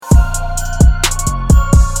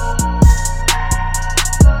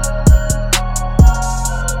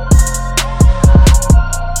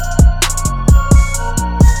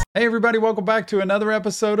everybody. Welcome back to another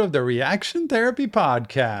episode of the Reaction Therapy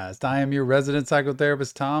Podcast. I am your resident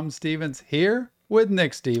psychotherapist, Tom Stevens, here with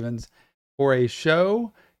Nick Stevens for a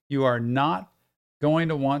show you are not going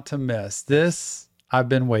to want to miss. This I've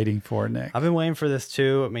been waiting for, Nick. I've been waiting for this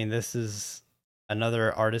too. I mean, this is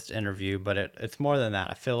another artist interview, but it's more than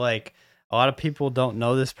that. I feel like a lot of people don't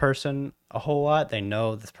know this person a whole lot. They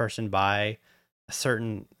know this person by a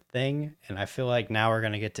certain thing, and I feel like now we're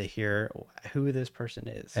going to get to hear who this person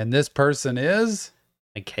is. And this person is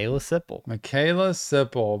Mikayla Sippel. Mikayla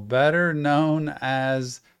Sippel, better known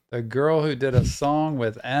as the girl who did a song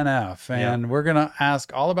with NF. And we're going to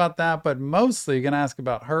ask all about that, but mostly going to ask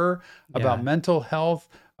about her, about mental health,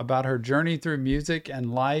 about her journey through music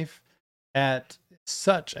and life at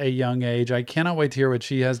such a young age. I cannot wait to hear what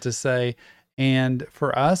she has to say and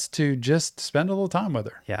for us to just spend a little time with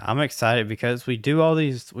her. Yeah, I'm excited because we've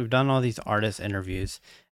done all these artist interviews,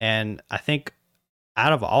 and I think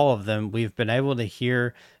out of all of them, we've been able to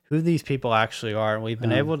hear who these people actually are, and we've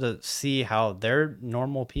been able to see how they're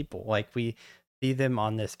normal people. Like, we see them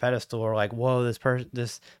on this pedestal, or like, whoa, this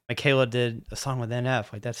Mikayla did a song with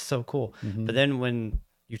NF, like, that's so cool. But then when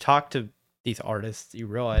you talk to these artists, you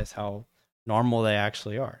realize how normal they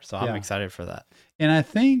actually are. So I'm excited for that. And I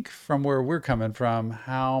think from where we're coming from,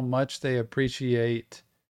 how much they appreciate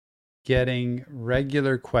getting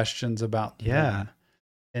regular questions about them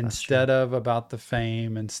instead of about the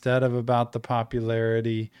fame, instead of about the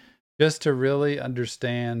popularity, just to really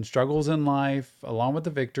understand struggles in life along with the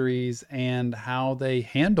victories and how they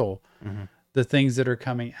handle the things that are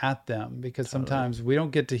coming at them. Because sometimes we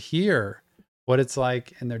don't get to hear what it's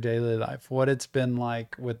like in their daily life, what it's been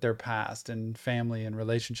like with their past and family and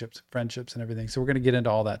relationships, friendships and everything. So we're going to get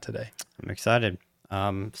into all that today. I'm excited.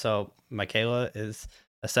 So Mikayla is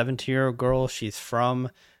a 17-year-old girl. She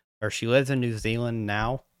lives in New Zealand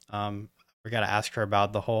now. We got to ask her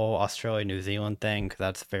about the whole Australia, New Zealand thing, because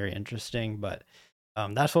that's very interesting. But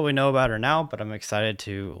that's what we know about her now, but I'm excited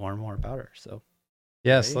to learn more about her. So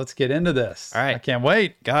yes, let's get into this. All right. I can't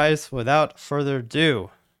wait. Guys, without further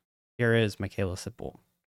ado, here is Mikayla Sippel.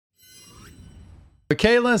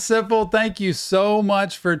 Mikayla Sippel, thank you so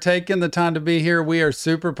much for taking the time to be here. We are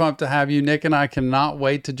super pumped to have you. Nick and I cannot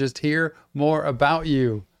wait to just hear more about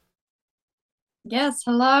you. Yes,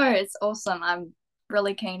 hello. It's awesome. I'm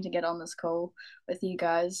really keen to get on this call with you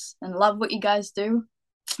guys and love what you guys do.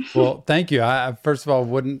 Well, thank you. I first of all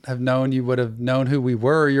wouldn't have known you would have known who we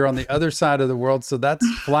were. You're on the other side of the world, so that's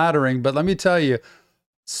flattering. But let me tell you,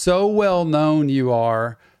 so well known you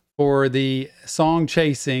are for the song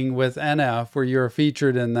Chasing with NF, where you're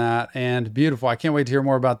featured in that, and beautiful. I can't wait to hear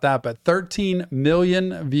more about that. But 13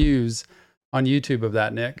 million views on YouTube of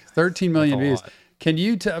that, Nick. 13 million views. Lot. Can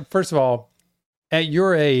you, first of all, at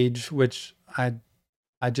your age, which I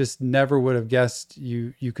just never would have guessed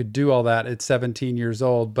you could do all that at 17 years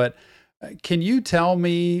old, but can you tell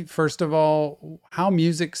me, first of all, how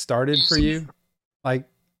music started for you? Like,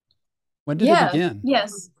 when did it begin?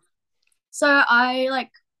 Yes. So when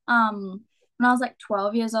I was like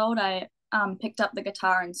 12 years old, I picked up the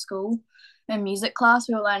guitar in school. In music class,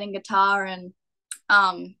 we were learning guitar, and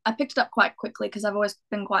I picked it up quite quickly because I've always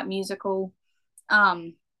been quite musical.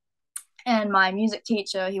 And my music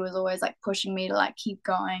teacher, he was always like pushing me to like keep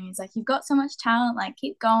going. He's like, you've got so much talent, like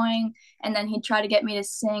keep going. And then he'd try to get me to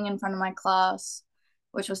sing in front of my class,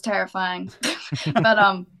 which was terrifying.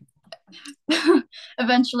 But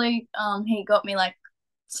eventually he got me like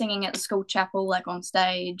singing at the school chapel, like on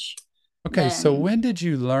stage. Okay, so when did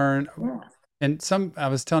you learn? And I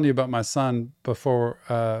was telling you about my son before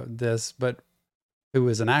this, but who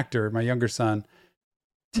was an actor, my younger son.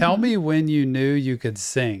 Tell me when you knew you could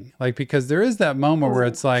sing, like, because there is that moment where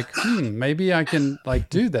it's like, maybe I can like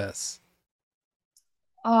do this.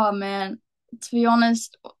 Oh man, to be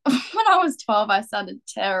honest, when I was 12, I sounded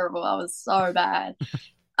terrible. I was so bad.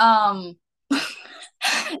 I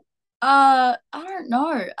don't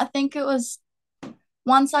know. I think it was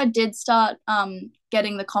once I did start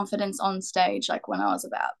getting the confidence on stage, like when I was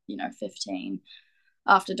about 15,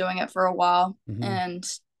 after doing it for a while and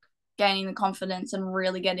gaining the confidence and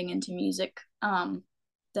really getting into music, then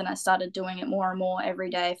I started doing it more and more every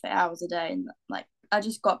day for hours a day, and like I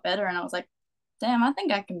just got better, and I was like, damn, I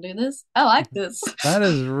think I can do this. I like this. That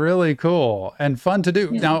is really cool and fun to do.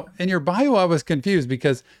 Now, in your bio, I was confused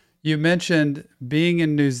because you mentioned being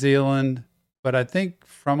in New Zealand, but I think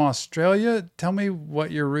from Australia. Tell me what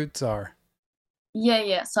your roots are.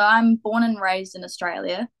 Yeah. So I'm born and raised in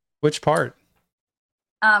Australia. Which part?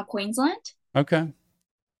 Queensland. Okay.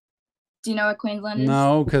 Do you know where Queensland is?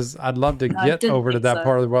 No, because I'd love to get over to that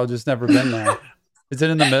part of the world. Just never been there. Is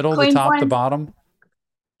it in the middle, the top, the bottom?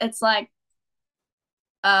 It's like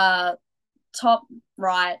Uh, top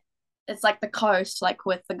right. It's like the coast, like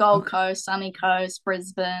with the Gold Okay. Coast, Sunny Coast,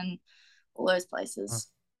 Brisbane, all those Huh. places.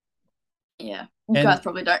 Yeah, you guys And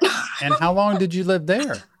probably don't know. and how long did you live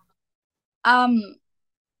there? um,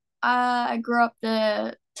 I grew up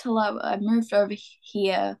there till I moved over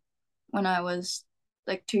here when I was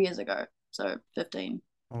like 2 years ago, so 15.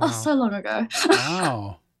 Oh, Oh, wow. so long ago.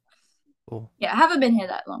 Wow. Cool. Yeah, I haven't been here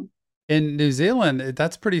that long. In New Zealand,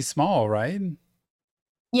 that's pretty small, right?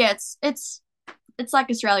 Yeah, it's like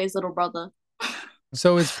Australia's little brother.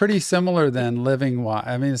 So it's pretty similar then living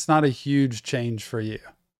I mean, it's not a huge change for you.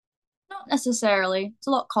 Not necessarily. It's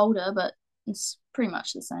a lot colder, but it's pretty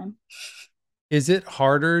much the same. Is it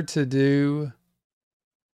harder to do?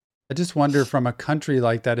 I just wonder from a country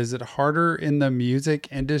like that, is it harder in the music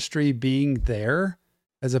industry being there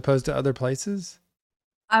as opposed to other places?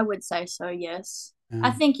 I would say so, yes. I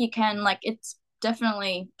Yeah. think you can, like, it's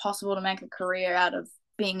definitely possible to make a career out of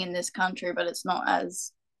being in this country, but it's not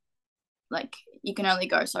as, like, you can only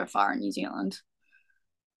go so far in New Zealand.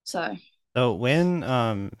 So, So when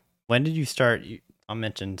did you start? I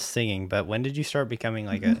mentioned singing, but when did you start becoming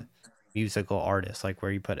like mhm. a musical artist, like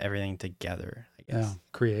where you put everything together? I Yeah. guess.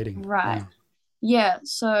 Creating. Right. Yeah. Yeah,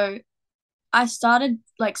 so I started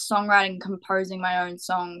like songwriting, composing my own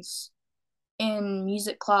songs in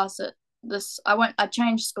music class at this. I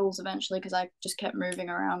changed schools eventually because I just kept moving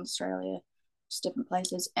around Australia, just different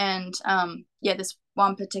places. And yeah, this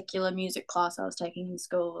one particular music class I was taking in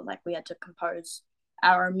school, like we had to compose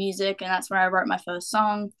our own music, and that's where I wrote my first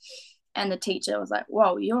song. And the teacher was like,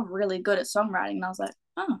 "Whoa, you're really good at songwriting." And I was like,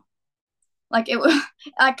 "Oh." Like it was,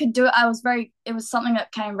 I could do it. It was something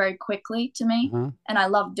that came very quickly to me, Uh-huh. and I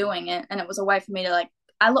loved doing it. And it was a way for me to like,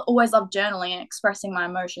 always loved journaling and expressing my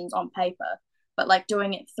emotions on paper, but like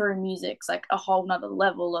doing it through music's like a whole nother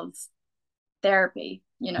level of therapy,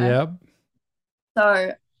 you know? Yep.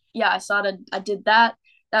 So yeah, I did that.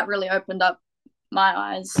 That really opened up my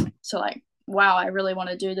eyes to like, wow, I really want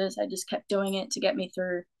to do this. I just kept doing it to get me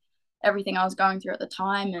through everything I was going through at the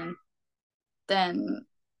time. And then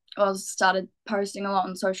I started posting a lot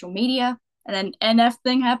on social media, and then NF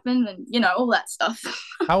thing happened, and all that stuff.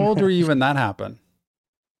 How old were you when that happened?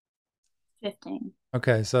 15.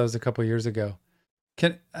 Okay, so that was a couple years ago.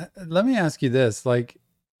 Can let me ask you this, like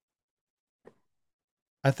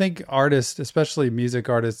I think artists, especially music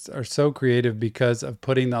artists, are so creative because of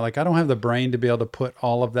putting that. Like, I don't have the brain to be able to put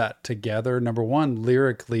all of that together. Number one,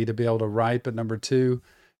 lyrically to be able to write, but number two,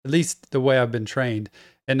 at least the way I've been trained,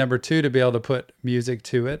 and number two, to be able to put music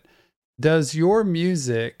to it. Does your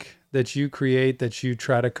music that you create, that you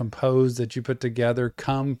try to compose, that you put together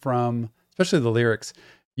come from, especially the lyrics,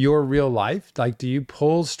 your real life? Like, do you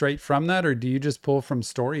pull straight from that or do you just pull from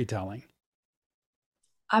storytelling?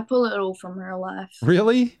 I pull it all from real life.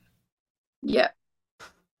 Really? Yeah,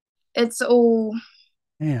 it's all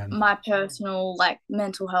Man. my personal like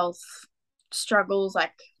mental health struggles.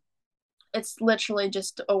 Like it's literally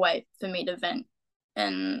just a way for me to vent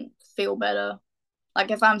and feel better.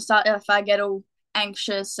 Like if I get all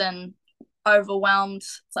anxious and overwhelmed,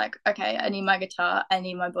 it's like okay, I need my guitar, I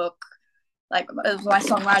need my book. Like it's my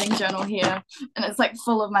songwriting journal here, and it's like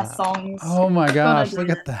full of my Wow. songs. Oh my Gotta gosh, do look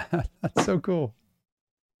it. at that. That's so cool.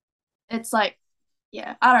 It's like,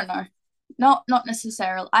 yeah, I don't know. Not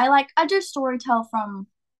necessarily. I do storytell from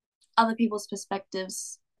other people's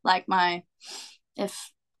perspectives. Like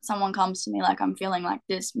if someone comes to me like I'm feeling like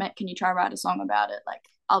this, can you try write a song about it? Like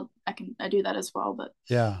I do that as well, but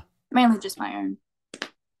Yeah. mainly just my own.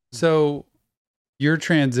 So your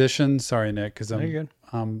transition, sorry, Nick, because No, you're good.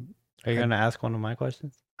 um Are you I gonna ask one of my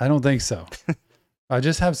questions? I don't think so. I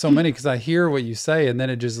just have so many because I hear what you say and then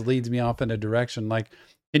it just leads me off in a direction. Like,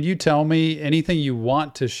 can you tell me anything you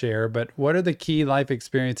want to share, but what are the key life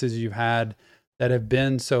experiences you've had that have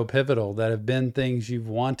been so pivotal, that have been things you've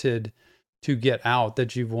wanted to get out,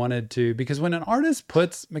 that you've wanted to? Because when an artist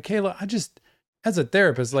puts, Mikayla, as a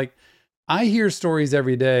therapist, like I hear stories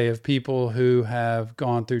every day of people who have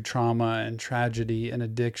gone through trauma and tragedy and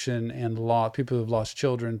addiction and loss, people who've lost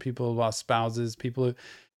children, people who've lost spouses, people who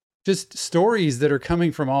just stories that are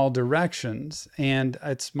coming from all directions. And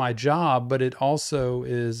it's my job, but it also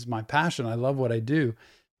is my passion. I love what I do.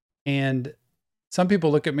 And some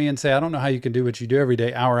people look at me and say, I don't know how you can do what you do every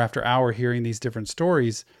day, hour after hour, hearing these different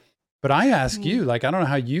stories. But I ask Mm. you, like, I don't know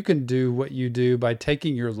how you can do what you do by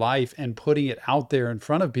taking your life and putting it out there in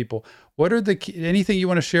front of people. What are anything you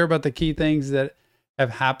want to share about the key things that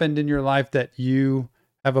have happened in your life that you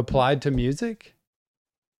have applied to music?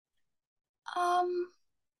 Um,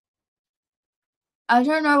 I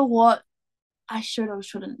don't know what I should or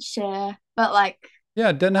shouldn't share, but like Yeah,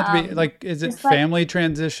 it doesn't have to be Um, like, is it just like, family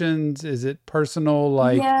transitions? Is it personal,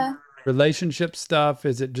 like yeah, relationship stuff?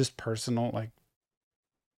 Is it just personal? Like,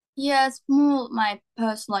 yeah, it's more my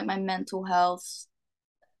personal, like my mental health,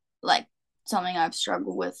 like something I've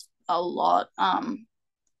struggled with a lot.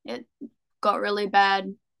 It got really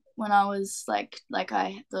bad when I was there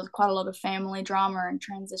was quite a lot of family drama and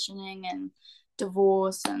transitioning and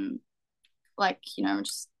divorce and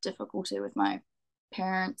just difficulty with my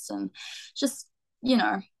parents and just you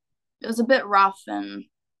know it was a bit rough and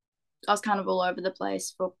I was kind of all over the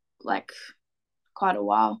place for like quite a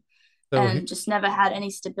while so and just never had any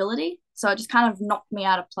stability. So it just kind of knocked me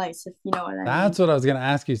out of place, if you know what I that's mean. what I was going to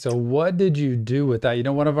ask you. So, what did you do with that?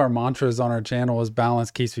 One of our mantras on our channel is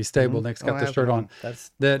balance keeps me stable. Nick's Oh, got I the have shirt on. one.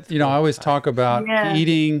 That's That, I cool. always talk about Yeah.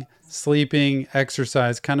 eating, sleeping,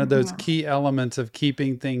 exercise, kind of those Mhm. key elements of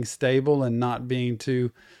keeping things stable and not being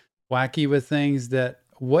too wacky with things. That,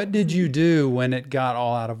 what did you Mhm. do when it got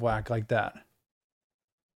all out of whack like that?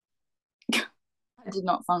 I did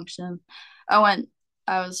not function. I went,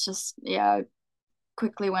 I was just, yeah,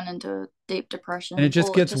 quickly went into deep And it depression, just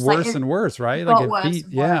or gets just like worse it and worse, right? Like got it worse beat,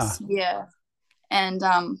 and yeah. worse. Yeah. And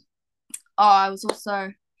oh, I was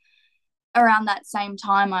also around that same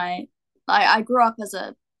time. I grew up as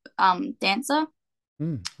a dancer,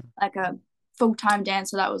 Mm. like a full-time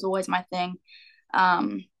dancer. That was always my thing.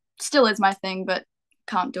 Um, Still is my thing, but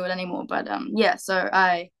can't do it anymore. But yeah, so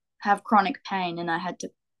I have chronic pain, and I had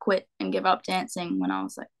to quit and give up dancing when I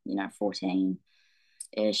was like 14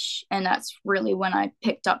 ish, and that's really when I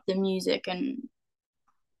picked up the music, and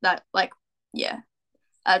that yeah,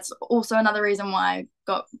 that's also another reason why I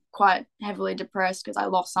got quite heavily depressed because I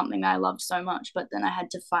lost something that I loved so much, but then I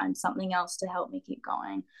had to find something else to help me keep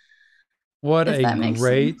going, What if a that makes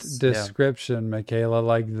great sense. Yeah. description, Mikayla.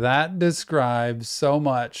 Like that describes so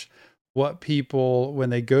much what people, when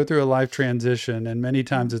they go through a life transition, and many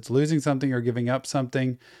times it's losing something or giving up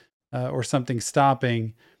something or something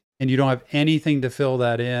stopping, and you don't have anything to fill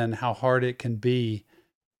that in, how hard it can be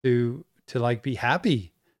to like be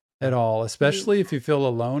happy at Yeah. all, Yeah. especially if you feel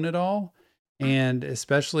alone at all, and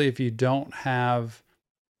especially if you don't have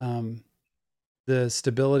um, the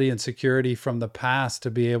stability and security from the past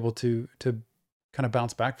to be able to kind of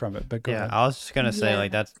bounce back from it. But go Yeah, ahead. I was just gonna say Yeah.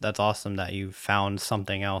 like that's awesome that you found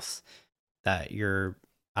something else that you're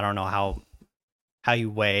I don't know how you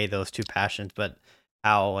weigh those two passions, but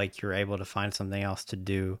how like you're able to find something else to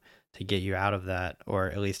do to get you out of that or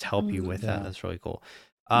at least help you with that. Yeah. That's really cool.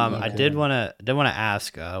 No I Yeah. did kidding. wanna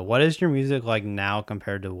ask, what is your music like now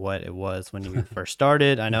compared to what it was when you first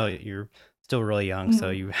started? I know you're still really young, so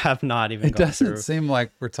Mm. you have not even It gone doesn't through. seem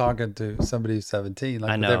like we're talking to somebody who's 17, I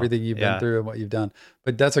like with know, everything you've been yeah, through and what you've done.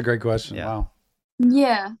 But that's a great question. yeah, Wow.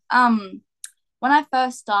 Yeah. When I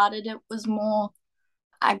first started, it was more,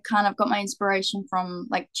 I kind of got my inspiration from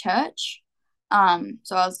like church.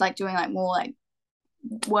 So I was like doing like more like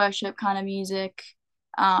worship kind of music.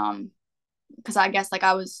 Um, because I guess like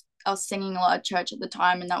I was singing a lot at church at the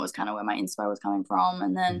time, and that was kind of where my inspo was coming from.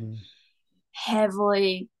 And then Mhm.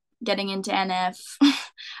 heavily getting into NF,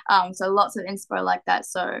 so lots of inspo like that.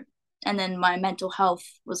 So, and then my mental health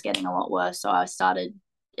was getting a lot worse. So I started.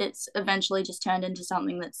 It's eventually just turned into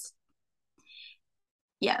something that's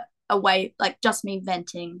yeah a way like just me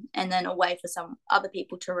venting, and then a way for some other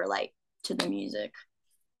people to relate to the music.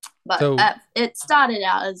 But So it started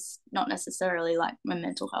out as not necessarily like my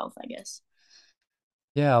mental health, I guess.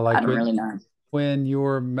 yeah, I like don't really know. when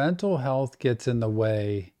your mental health gets in the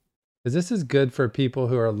way, because this is good for people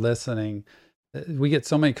who are listening. We get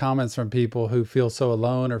so many comments from people who feel so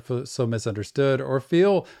alone or feel so misunderstood or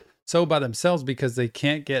feel so by themselves because they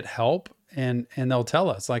can't get help. And they'll tell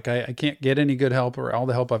us like, I can't get any good help, or all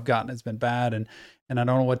the help I've gotten has been bad. And I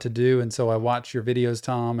don't know what to do. And so I watch your videos,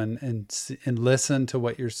 Tom, and listen to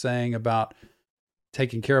what you're saying about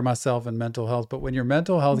taking care of myself and mental health. But when your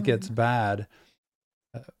mental health gets Mm. bad,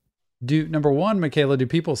 do number one, Mikayla, do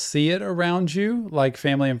people see it around you, like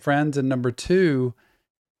family and friends? And number two,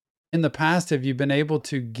 in the past, have you been able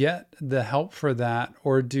to get the help for that?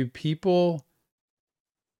 Or do people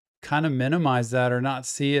kind of minimize that or not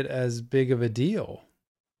see it as big of a deal?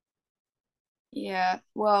 Yeah,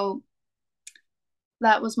 well,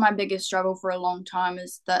 that was my biggest struggle for a long time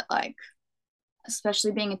is that, like,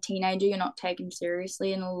 especially being a teenager, you're not taken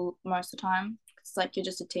seriously in most of the time. It's like you're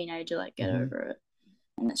just a teenager, like, get Hmm. over it.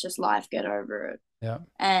 And it's just life, get over it. Yeah.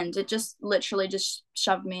 And it just literally just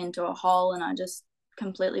shoved me into a hole, and I just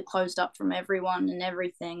completely closed up from everyone and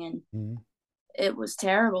everything. And Hmm. it was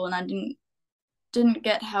terrible. And I didn't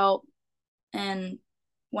get help. And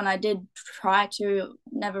when I did try to,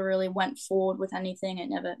 never really went forward with anything. It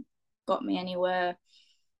never got me anywhere.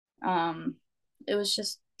 Um, it was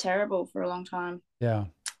just terrible for a long time. Yeah.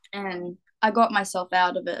 And I got myself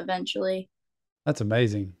out of it eventually. That's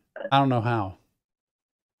amazing. I don't know how.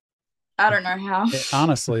 I don't know how.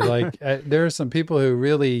 Honestly, like there are some people who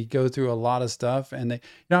really go through a lot of stuff, and I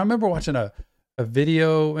remember watching a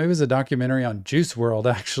video, it was a documentary on Juice World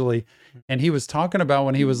actually, and he was talking about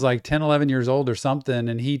when he was like 10, 11 years old or something,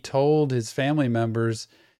 and he told his family members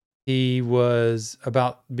he was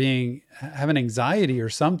about having anxiety or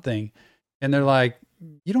something, and they're like,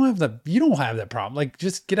 you don't have that problem, like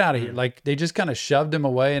just get out of here. Like they just kind of shoved him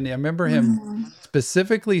away, and I remember him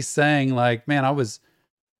specifically saying like, man, I was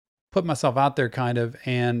put myself out there kind of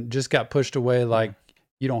and just got pushed away, like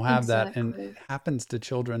you don't have that. And it happens to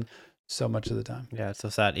children so much of the time. Yeah, it's so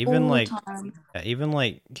sad. Even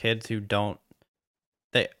like kids who don't,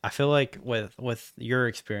 I feel like with your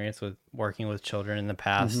experience with working with children in the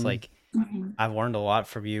past, like I've learned a lot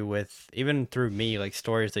from you with, even through me, like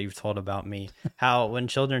stories that you've told about me, how when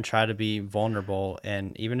children try to be vulnerable,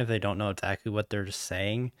 and even if they don't know exactly what they're just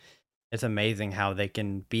saying, it's amazing how they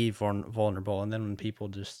can be vulnerable. And then when people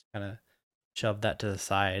just kind of shove that to the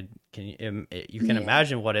side, you can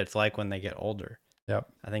imagine what it's like when they get older.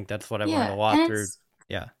 Yep. I think that's what I've learned a lot through.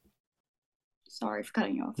 Yeah. Sorry for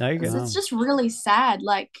cutting you off. No, you're good. It's just really sad.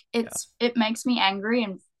 Like it makes me angry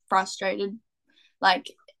and frustrated. Like,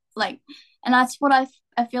 and that's what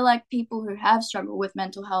I feel like people who have struggled with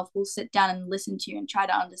mental health will sit down and listen to you and try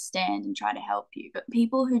to understand and try to help you. But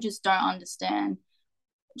people who just don't understand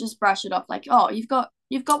just brush it off like, oh, you've got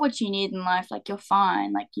what you need in life. Like you're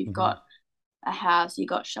fine. Like you've got a house, you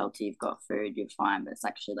got shelter, you've got food, you're fine. But it's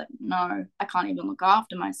actually like, no, I can't even look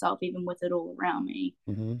after myself, even with it all around me.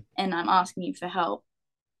 And I'm asking you for help,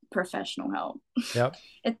 professional help. Yep.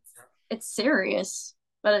 It's serious,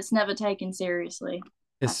 but it's never taken seriously.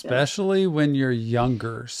 Especially when you're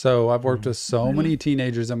younger. So I've worked with so many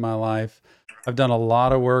teenagers in my life. I've done a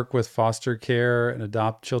lot of work with foster care and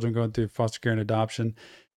children going through foster care and adoption,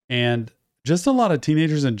 and just a lot of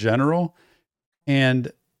teenagers in general.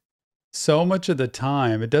 And so much of the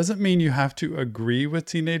time, it doesn't mean you have to agree with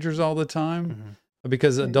teenagers all the time,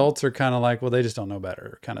 because adults are kind of like, well, they just don't know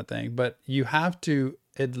better kind of thing. But you have to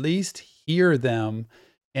at least hear them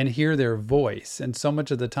and hear their voice. And so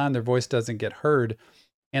much of the time, their voice doesn't get heard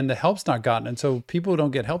and the help's not gotten. And so people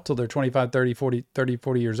don't get help till they're 25, 30,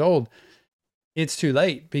 40 years old. It's too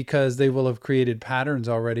late because they will have created patterns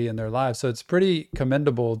already in their lives. So it's pretty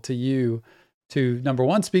commendable to you to, number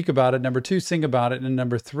one, speak about it, number two, sing about it, and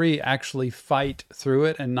number three, actually fight through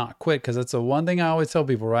it and not quit. Because that's the one thing I always tell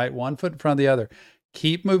people, right? One foot in front of the other.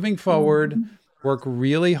 Keep moving forward. Work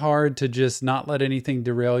really hard to just not let anything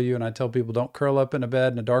derail you. And I tell people, don't curl up in a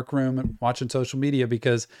bed in a dark room and watching social media,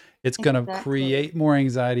 because it's going to create more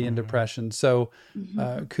anxiety and depression. So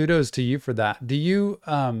kudos to you for that. Do you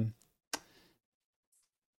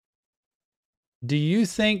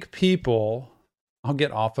think people, I'll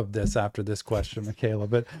get off of this after this question, Mikayla,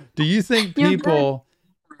 but do you think people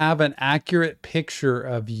have an accurate picture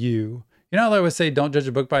of you? You know, I always say, don't judge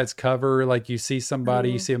a book by its cover. Like you see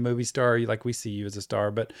somebody, you see a movie star, like we see you as a star,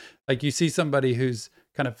 but like you see somebody who's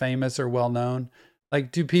kind of famous or well-known.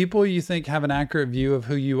 Like, do people, you think, have an accurate view of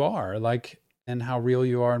who you are, like, and how real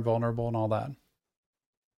you are and vulnerable and all that?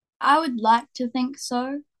 I would like to think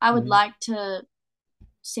so. I would like to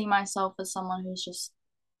see myself as someone who's just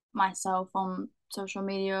myself on social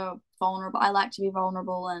media, vulnerable. I like to be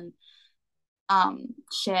vulnerable and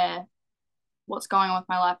share what's going on with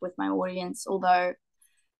my life with my audience, although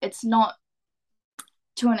it's not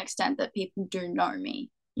to an extent that people do know me,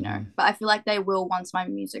 you know, but I feel like they will once my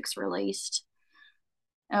music's released.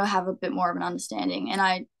 I'll have a bit more of an understanding. And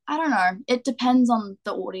I don't know, it depends on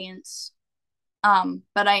the audience.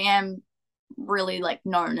 But I am really like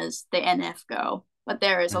known as the NF girl, but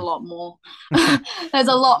there is a lot more. There's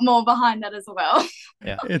a lot more behind that as well.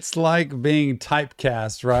 Yeah. It's like being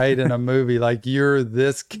typecast, right? In a movie, like you're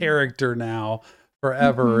this character now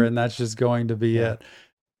forever, and that's just going to be it.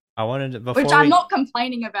 I wanted to, which I'm not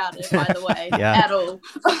complaining about it, by the way, at all.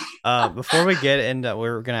 Before we get into, we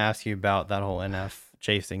were going to ask you about that whole NF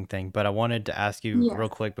chasing thing, but I wanted to ask you real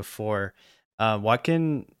quick before, what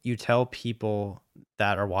can you tell people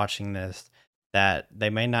that are watching this that they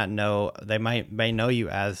may not know, they may know you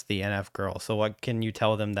as the NF girl? So what can you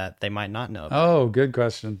tell them that they might not know about? Oh, good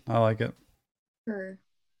question. I like it. Sure.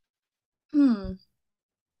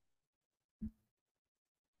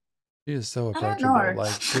 She is so approachable,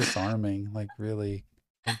 like disarming, like really.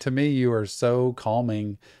 And to me, you are so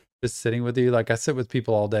calming just sitting with you. Like I sit with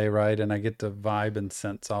people all day, right? And I get to vibe and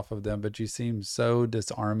sense off of them, but you seem so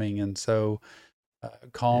disarming and so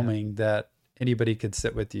calming that anybody could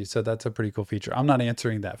sit with you. So that's a pretty cool feature. I'm not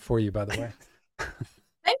answering that for you, by the way.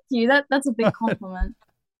 you. That's a big compliment.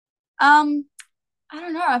 Um, I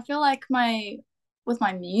don't know. I feel like with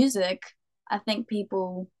my music, I think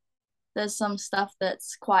there's some stuff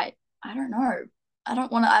that's quite, I don't know. I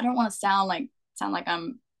don't want to sound like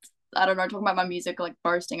I'm, I don't know, talking about my music, like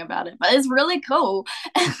boasting about it, but it's really cool.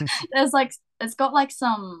 There's like, it's got like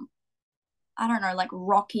some, I don't know, like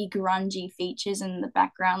rocky, grungy features in the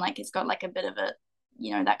background. Like it's got like a bit of a,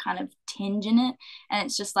 that kind of tinge in it. And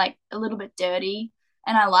it's just like a little bit dirty.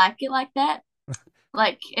 And I like it like that.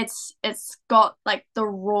 Like it's got like the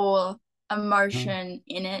raw emotion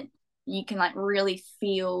in it. You can like really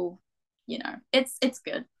feel, it's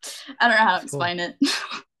good. I don't know how to Cool. explain it.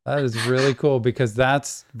 That is really cool because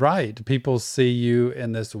that's right. People see you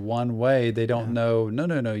in this one way. They don't know,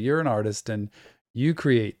 no, you're an artist and you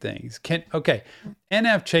create things. Okay.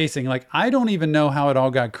 NF chasing, like I don't even know how it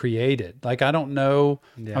all got created. Like I don't know.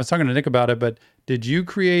 I was talking to Nick about it, but did you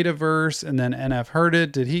create a verse and then NF heard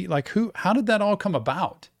it? Did he how did that all come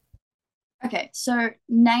about? Okay, so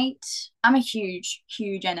Nate, I'm a huge,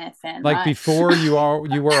 huge NF fan, Like right? before you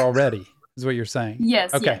were already, is what you're saying.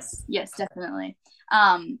 Yes, Okay. yes, definitely.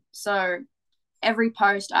 So every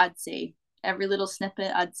post I'd see, every little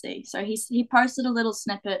snippet I'd see. So he posted a little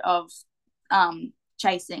snippet of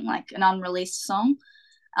Chasing, like an unreleased song.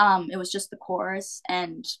 It was just the chorus,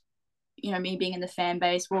 and me being in the fan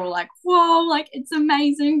base, we're all like, whoa, like it's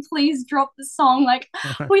amazing. Please drop the song. Like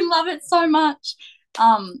we love it so much.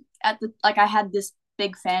 I had this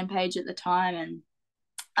big fan page at the time, and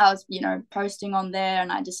I was, posting on there,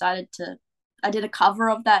 and I did a cover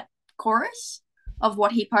of that chorus of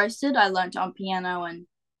what he posted. I learned on piano and,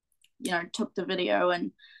 took the video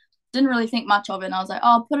and didn't really think much of it. And I was like, oh,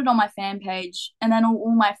 I'll put it on my fan page. And then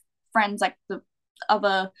all my friends, like the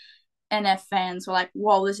other NF fans were like,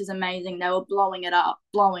 whoa, this is amazing. They were blowing it up,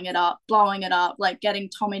 blowing it up, blowing it up, like getting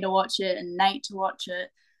Tommy to watch it and Nate to watch it.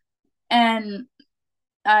 And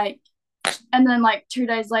then like 2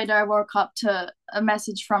 days later, I woke up to a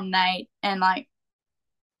message from Nate and like,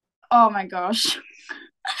 oh my gosh.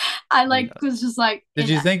 I was just like, did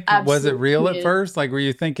you think, was it real at first? Like, were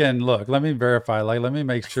you thinking, look, let me verify, like, let me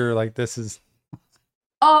make sure like this is.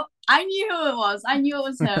 Oh, I knew who it was. I knew it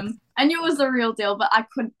was him. I knew it was the real deal, but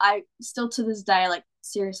I still to this day, like,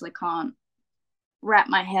 seriously can't wrap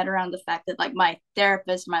my head around the fact that, like, my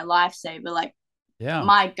therapist, my lifesaver, like,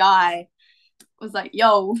 my guy was like,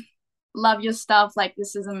 yo, love your stuff. Like,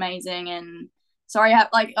 this is amazing. And sorry, it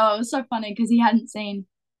was so funny because he hadn't seen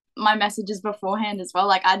my messages beforehand as well.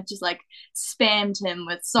 Like, I'd just, like, spammed him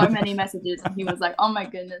with so many messages. And he was like, oh, my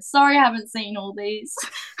goodness, sorry I haven't seen all these.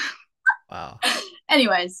 Wow.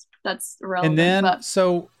 Anyways, that's irrelevant. And then,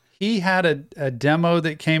 so he had a demo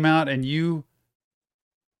that came out and you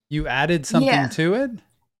added something to it?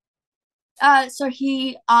 So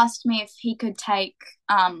he asked me if he could take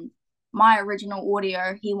my original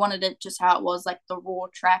audio. He wanted it just how it was, like the raw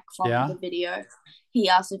track from the video. He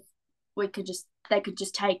asked if they could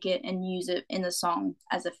just take it and use it in the song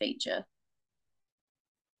as a feature.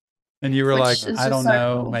 And you were like, I don't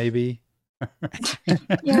know, cool. Maybe.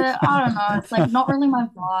 Yeah, I don't know. It's like not really my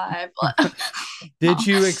vibe. Did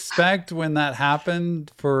you expect when that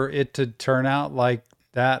happened for it to turn out like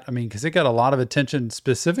that? I mean, because it got a lot of attention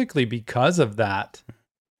specifically because of that.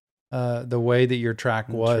 The way that your track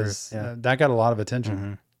was, that got a lot of attention.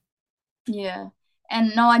 Mm-hmm. Yeah.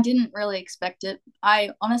 And no, I didn't really expect it. I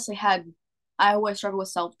always struggled with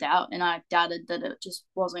self-doubt, and I doubted that it just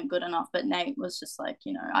wasn't good enough. But Nate was just like,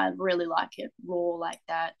 I really like it raw like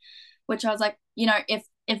that. Which I was like,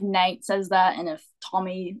 if Nate says that and if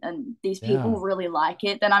Tommy and these people really like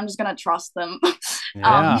it, then I'm just going to trust them.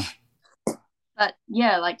 But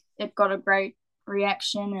yeah, like it got a great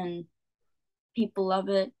reaction and people love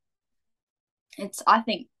it. I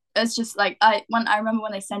think it's just like, I remember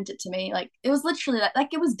when they sent it to me, like it was literally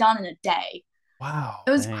like it was done in a day. Wow.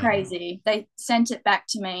 It was crazy. They sent it back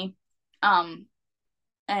to me. And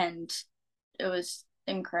it was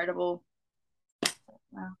incredible.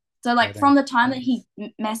 Wow. So, like, from the time that he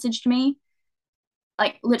messaged me,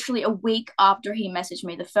 like, literally a week after he messaged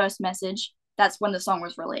me, the first message, that's when the song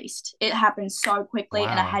was released. It happened so quickly,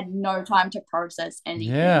 and I had no time to process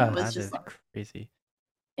anything. Yeah, it was just, like, crazy.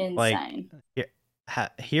 Insane.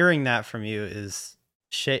 Like, hearing that from you is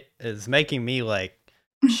making me, like,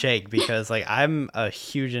 shake because, like, I'm a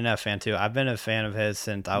huge NF fan, too. I've been a fan of his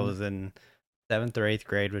since I was in 7th or 8th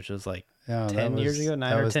grade, which was, like, 10 years ago,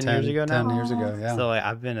 9 or 10 years ago now. 10 years ago, yeah. So like,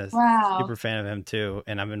 I've been a super fan of him too,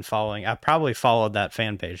 and I've been following. I probably followed that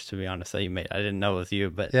fan page, to be honest, that you made. I didn't know it was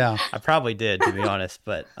you, but I probably did, to be honest.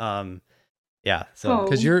 But yeah. So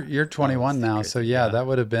because you're 21 now, so that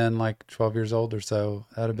would have been like 12 years old or so.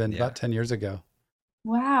 That would have been about 10 years ago.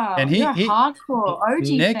 Wow, And you're a hardcore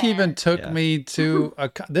OG Nick even fan. took me to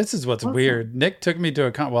this is what's Awesome. weird. Nick took me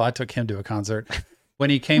to well, I took him to a concert when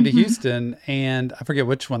he came to Mhm. Houston, and I forget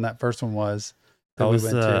which one that first one was That that we was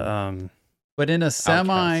went the to. But in a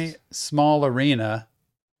semi Outcast small arena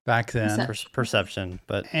back then. Perception,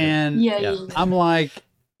 but And Yeah, yeah. yeah, yeah. I'm like,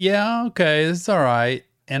 yeah, okay, it's all right.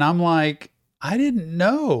 And I'm like, I didn't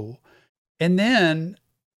know. And then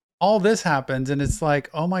all this happens, and it's like,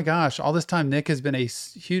 oh my gosh, all this time Nick has been a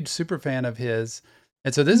huge super fan of his.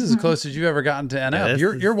 And so this is as Mhm. close as you've ever gotten to Yeah, NF. this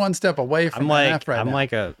You're is one step away from NF right I'm now.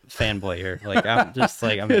 like a fanboy here. Like I'm just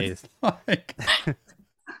like amazed. Like, Yeah.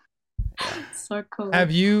 So cool.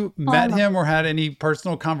 have you Oh, I met love him it. or had any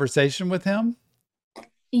personal conversation with him?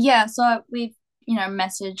 Yeah, so we've,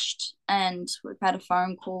 messaged and we've had a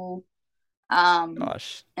phone call,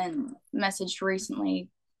 Gosh. and messaged recently.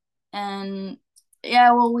 And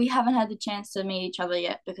yeah, well, we haven't had the chance to meet each other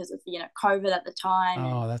yet because of, COVID at the time,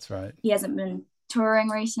 and Oh, that's right. he hasn't been touring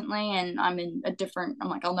recently, and I'm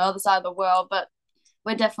like on the other side of the world, but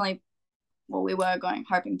we're definitely, well, we were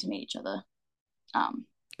hoping to meet each other, when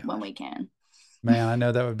Gosh. we can. Man, I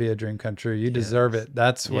know that would be a dream come true. You deserve Yes. it.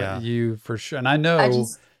 That's what Yeah. you for sure. And I I know,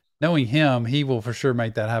 just, knowing him, he will for sure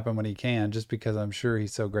make that happen when he can, just because I'm sure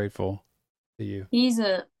he's so grateful to you. he's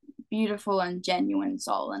a beautiful and genuine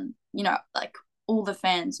soul, and like all the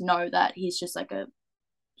fans know that he's just like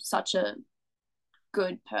such a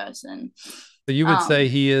good person. So you would say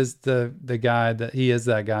Um, he is the guy that he is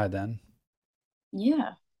that guy then.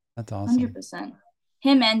 yeah, That's awesome. 100%.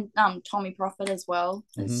 Him and Tommy Prophet as well,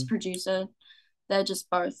 his Hmm. producer. They're just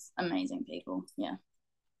both amazing people. Yeah.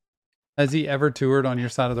 Has he ever toured on your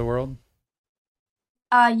side of the world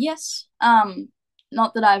Yes.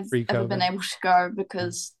 Not that I've ever been pre-COVID? able to go, Yeah.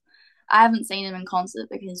 because I haven't seen him in concert,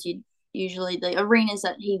 because you usually the arenas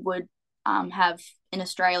that he would have in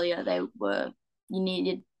Australia, you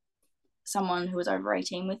needed someone who was over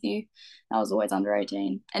 18 with you. I was always under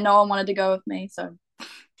 18, and no one wanted to go with me, so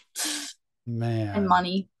and Man,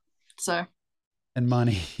 money. So and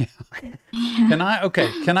money. yeah.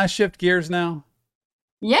 Can I shift gears now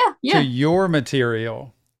Yeah, to yeah. your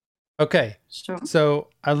material? Okay. Sure. So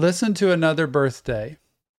I listened to Another Birthday.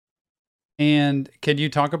 And can you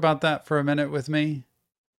talk about that for a minute with me?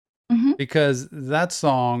 Mm-hmm. Because that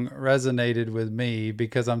song resonated with me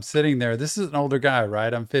because I'm sitting there. This is an older guy,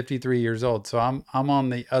 right? I'm 53 years old. So I'm on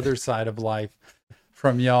the other side of life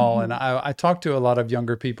from y'all. And Mm-hmm. I talk to a lot of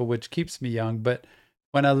younger people, which keeps me young. But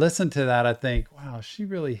when I listen to that, I think, wow, she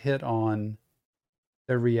really hit on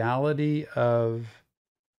the reality of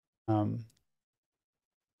um,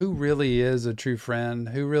 who really is a true friend,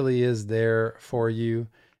 who really is there for you.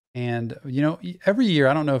 And, every year,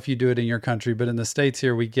 I don't know if you do it in your country, but in the States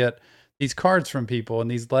here, we get these cards from people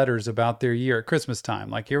and these letters about their year at Christmas time.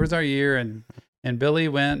 Like, here was our year, and Billy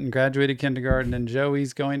went and graduated kindergarten, and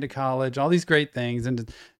Joey's going to college, all these great things.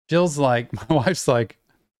 And Jill's like, my wife's like,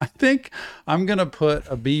 I think I'm going to put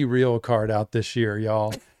a Be Real card out this year,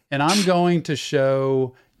 y'all. And I'm going to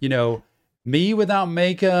show, me without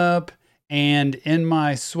makeup and in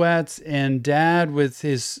my sweats, and dad with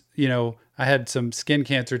his, I had some skin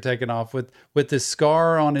cancer taken off, with this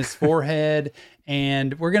scar on his forehead.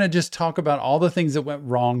 And we're going to just talk about all the things that went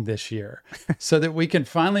wrong this year so that we can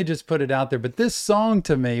finally just put it out there. But this song,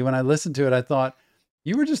 to me, when I listened to it, I thought,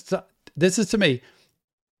 you were just this is, to me,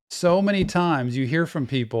 so many times you hear from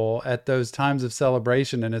people at those times of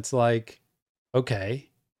celebration, and it's like, okay,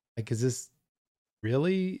 like, is this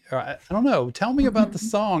really? I don't know. Tell me about the Mm-hmm.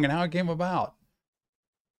 song and how it came about.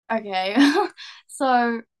 Okay.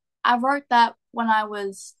 So I wrote that when I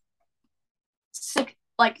was sick,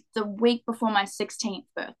 like the week before my 16th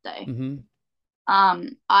birthday. Hmm.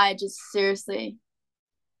 I just seriously,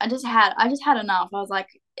 I just had enough. I was like,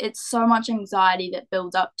 it's so much anxiety that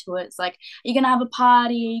builds up to it. It's like, you're gonna have a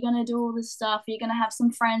party, you're gonna do all this stuff, you're gonna have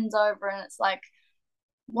some friends over, and it's like,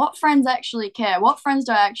 what friends actually care? What friends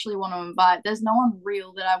do I actually want to invite? There's no one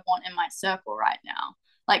real that I want in my circle right now.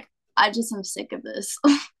 Like, I just am sick of this.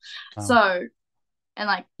 Wow. So, and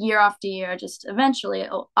like year after year, just eventually,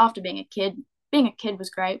 after being a kid was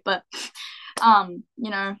great, but um, you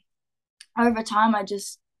know, over time,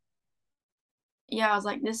 yeah, I was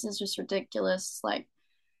like, this is just ridiculous. Like,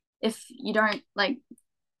 if you don't like,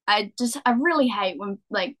 I really hate when,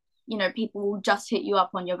 like, people will just hit you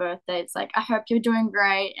up on your birthday. It's like, I hope you're doing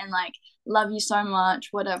great, and like, love you so much,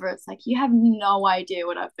 whatever. It's like, you have no idea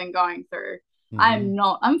what I've been going through. Hmm.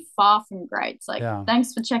 I'm far from great. It's like, Yeah.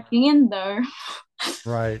 thanks for checking in though. But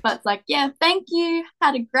Right. it's like, yeah, thank you.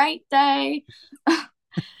 Had a great day.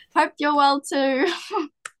 Hope you're well too.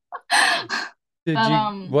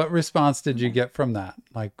 But What response did you get from that?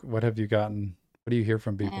 Like, what have you gotten? What do you hear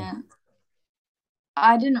from people? And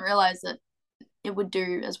I didn't realize that it would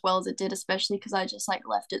do as well as it did, especially because I just like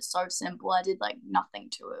left it so simple. I did like nothing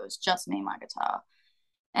to it. It was just me and my guitar.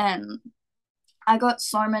 And I got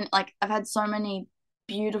so many, like, I've had so many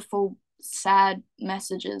beautiful, sad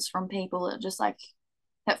messages from people that just like,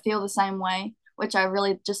 that feel the same way, which I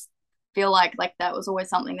really just feel like that was always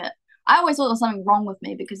something that I always thought there was something wrong with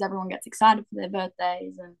me because everyone gets excited for their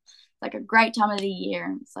birthdays and it's like a great time of the year.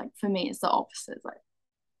 And it's like, for me, it's the opposite. It's like,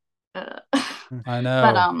 I but,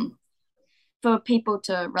 know. for people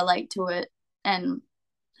to relate to it and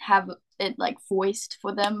have it like voiced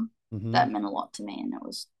for them, Hmm. that meant a lot to me. And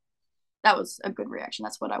that was a good reaction.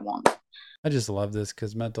 That's what I want. I just love this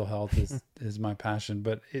because mental health is my passion.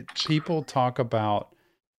 But people talk about,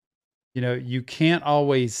 you can't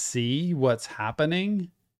always see what's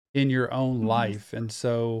happening in your own Mm-hmm. life, and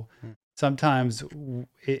so sometimes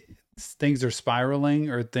things are spiraling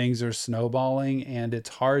or things are snowballing, and it's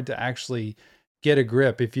hard to actually get a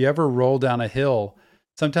grip. If you ever roll down a hill,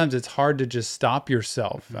 sometimes it's hard to just stop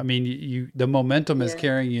yourself. I mean, the momentum is Yeah.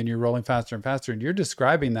 carrying you, and you're rolling faster and faster, and you're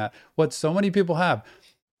describing that what so many people have.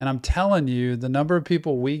 And I'm telling you, the number of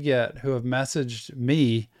people we get who have messaged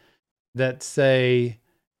me that say,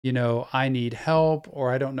 I need help,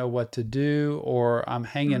 or I don't know what to do, or I'm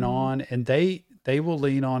hanging Mm-hmm. on, and they will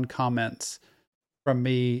lean on comments from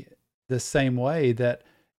me the same way, that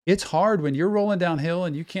it's hard when you're rolling downhill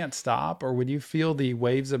and you can't stop, or when you feel the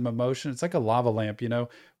waves of emotion. It's like a lava lamp,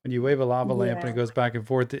 when you wave a lava lamp and it Yeah. goes back and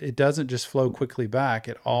forth, it doesn't just flow quickly back,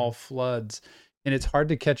 it all floods, and it's hard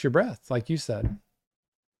to catch your breath, like you said.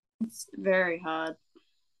 It's very hard.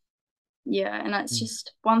 Yeah, and that's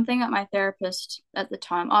just one thing that my therapist at the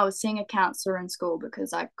time, I was seeing a counselor in school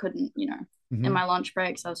because I couldn't, in Mm-hmm. my lunch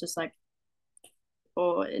breaks, I was just like,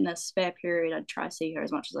 or in a spare period, I'd try to see her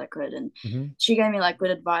as much as I could. And Mm-hmm. she gave me like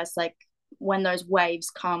good advice, like when those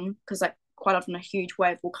waves come, because like quite often a huge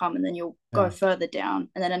wave will come and then you'll go Yeah. further down,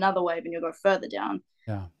 and then another wave and you'll go further down.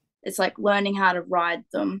 Yeah. It's like learning how to ride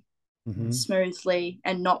them Mm-hmm. smoothly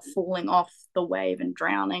and not falling off the wave and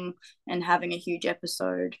drowning and having a huge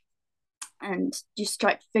episode, and just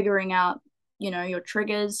like figuring out, your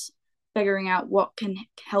triggers, figuring out what can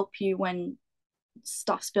help you when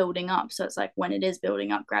stuff's building up. So it's like when it is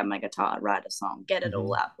building up, grab my guitar, write a song, get it Mm-hmm.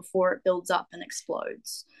 all out before it builds up and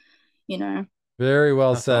explodes, you know? Very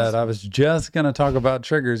well That's said. I awesome. was just going to talk about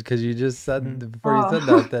triggers because you just said, before you said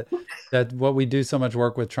Oh. that what we do so much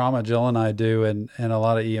work with trauma, Jill and I do, and a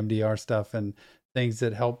lot of EMDR stuff and things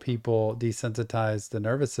that help people desensitize the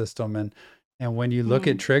nervous system. And when you look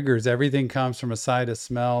at Mm. triggers, everything comes from a sight, a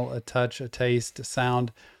smell, a touch, a taste, a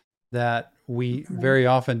sound, that we Mm-hmm. very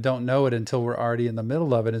often don't know it until we're already in the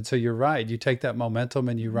middle of it. And so you're right. You take that momentum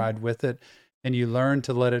and you ride with it, and you learn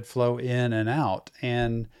to let it flow in and out.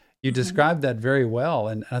 And you Mm-hmm. described that very well.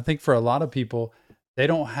 And I think for a lot of people, they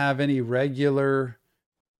don't have any regular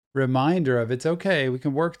reminder of, it's okay, we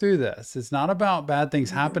can work through this. It's not about bad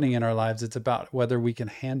things happening in our lives. It's about whether we can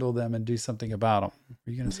handle them and do something about them.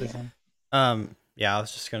 Are you going to say Yeah. something? Yeah, I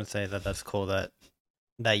was just gonna say that that's cool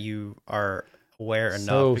that you are aware enough,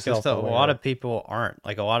 So because a lot self-aware. of people aren't.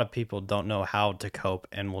 Like, a lot of people don't know how to cope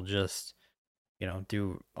and will just,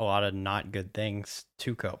 do a lot of not good things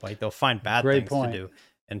to cope. Like, they'll find bad Great things to point. do.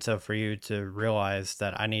 And so for you to realize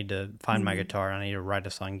that I need to find my Mm-hmm. guitar, I need to write a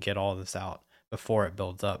song, get all this out before it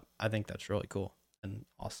builds up, I think that's really cool and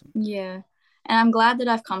awesome. Yeah. And I'm glad that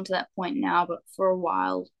I've come to that point now, but for a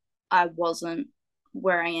while I wasn't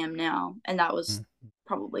where I am now. And that was Mm,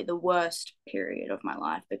 probably the worst period of my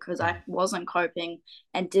life because Yeah. I wasn't coping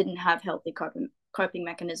and didn't have healthy coping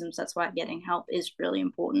mechanisms. That's why getting help is really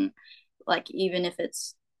important. Like, even if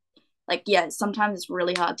it's like, yeah, sometimes it's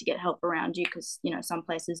really hard to get help around you because, some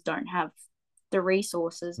places don't have the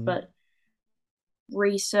resources, Mhm. but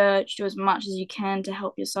research, do as much as you can to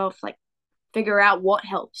help yourself, like figure out what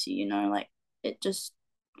helps you, like it just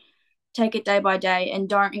take it day by day and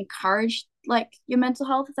don't encourage like your mental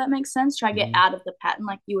health, if that makes sense. Try to get Mhm. out of the pattern,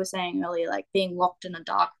 like you were saying earlier, like being locked in a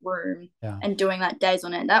dark room Yeah. and doing that days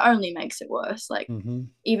on end. That only makes it worse. Like, Hmm.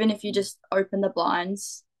 even if you just open the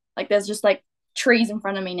blinds, like there's just like trees in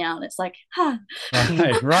front of me now and it's like,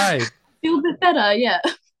 Right. Right. feel a bit better. Yeah.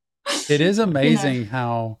 It is you know amazing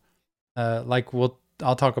how, like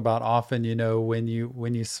I'll talk about often, when you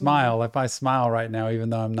mm, smile, if I smile right now, even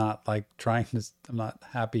though I'm not like I'm not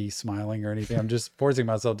happy smiling or anything, I'm just forcing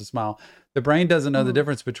myself to smile. The brain doesn't know the mm,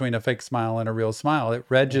 difference between a fake smile and a real smile. It yeah.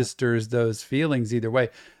 registers those feelings either way.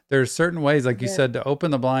 There's certain ways, like you yeah, said, to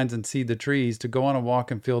open the blinds and see the trees, to go on a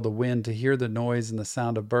walk and feel the wind, to hear the noise and the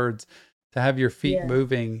sound of birds, to have your feet yeah.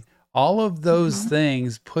 moving. All of those Mhm.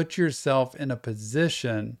 things put yourself in a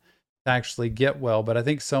position to actually get well. But I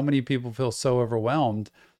think so many people feel so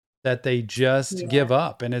overwhelmed that they just give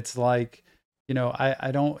up. And it's like,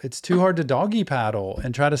 I don't, it's too hard to doggy paddle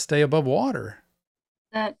and try to stay above water.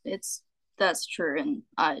 That's true, and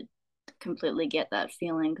I completely get that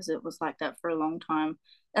feeling because it was like that for a long time.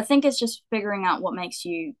 I think it's just figuring out what makes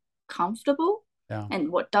you comfortable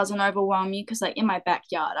and what doesn't overwhelm you. Because like in my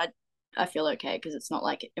backyard, I feel okay because it's not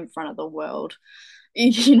like in front of the world.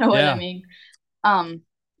 You know what I mean?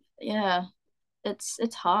 Yeah,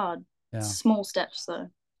 it's hard. Yeah. Small steps though.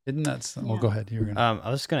 Isn't that? Well, go ahead. You were gonna. I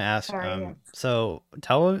was just gonna ask. Sorry, So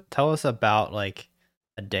tell us about like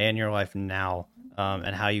a day in your life now,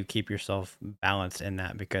 and how you keep yourself balanced in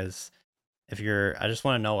that. Because I just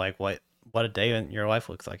want to know like what a day in your life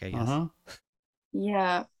looks like, I guess.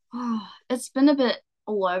 Yeah, it's been a bit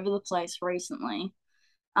all over the place recently.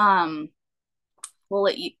 Well,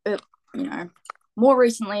 more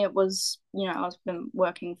recently it was, I've been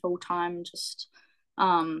working full time, just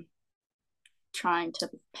trying to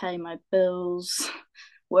pay my bills,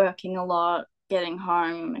 working a lot, getting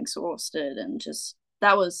home exhausted, and just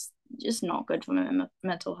that was just not good for my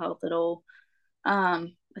mental health at all. I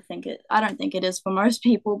don't think it is for most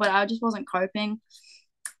people, but I just wasn't coping.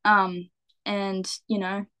 And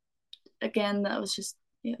again, that was just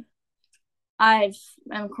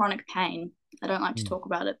I'm chronic pain. I don't like to talk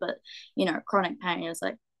about it, but chronic pain is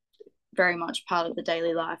like very much part of the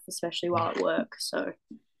daily life, especially while at work. So,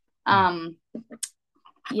 but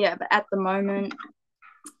at the moment,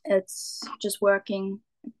 it's just working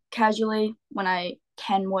casually when I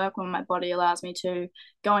can work, when my body allows me to,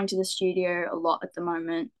 going to the studio a lot at the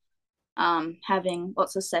moment, having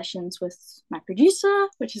lots of sessions with my producer,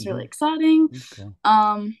 which is really exciting. Cool.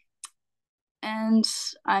 And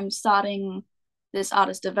I'm starting this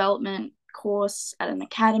artist development course at an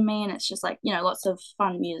academy, and it's just like, lots of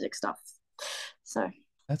fun music stuff. So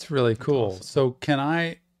that's really cool. Awesome. So can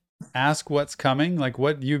I ask what's coming? Like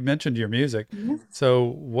what you mentioned your music. So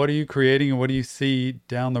what are you creating and what do you see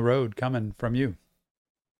down the road coming from you?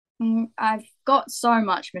 I've got so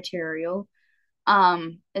much material.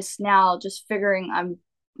 It's now just I'm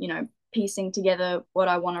piecing together what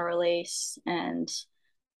I want to release, and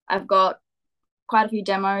I've got quite a few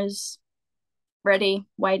demos ready,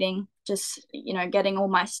 waiting, just getting all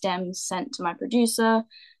my stems sent to my producer,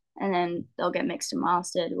 and then they'll get mixed and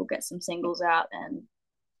mastered. We'll get some singles out, and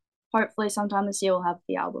hopefully sometime this year we'll have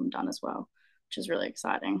the album done as well, which is really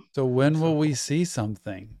exciting. So when will we see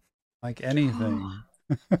something? Like anything?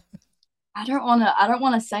 I don't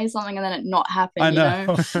want to say something and then it not happen. I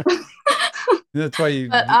know. That's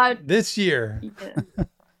why this year.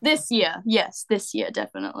 This year, yes, this year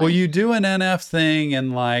definitely. Will you do an NF thing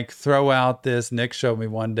and like throw out this? Nick showed me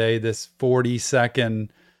one day this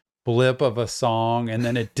 40-second blip of a song, and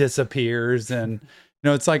then it disappears, and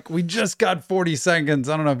it's like we just got 40 seconds.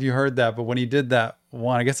 I don't know if you heard that, but when he did that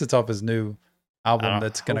one, I guess it's off his new album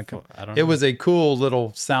that's gonna come. It was a cool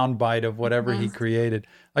little sound bite of whatever he created.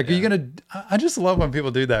 Like, are you gonna? I just love when people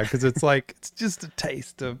do that because it's like it's just a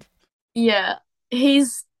taste of. Yeah,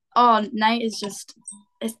 Nate is just.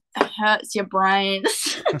 It hurts your brain.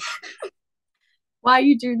 Why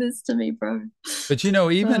you do this to me, bro? But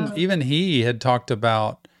even he had talked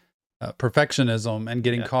about perfectionism and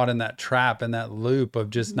getting caught in that trap and that loop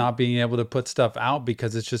of just not being able to put stuff out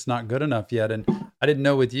because it's just not good enough yet. And I didn't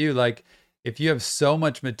know with you, like if you have so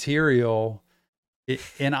much material,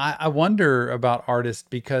 and I wonder about artists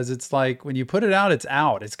because it's like when you put it out, it's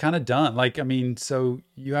out. It's kind of done. Like, I mean, so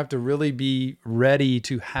you have to really be ready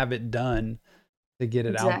to have it done to get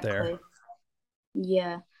it out there.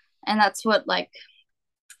 Yeah. And that's what, like,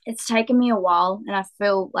 it's taken me a while, and I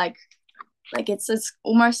feel like it's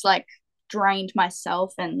almost like drained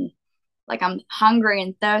myself, and like I'm hungry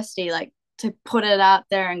and thirsty, like to put it out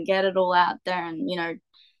there and get it all out there, and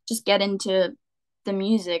just get into the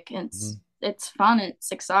music. It's fun,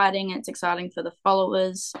 it's exciting for the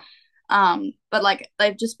followers. But like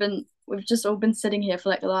we've just all been sitting here for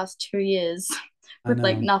like the last 2 years with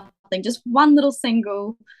like nothing, just one little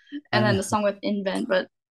single, and then the song with Invent. But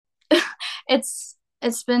it's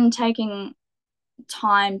been taking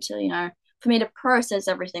time to for me to process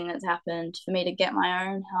everything that's happened, for me to get my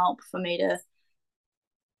own help, for me to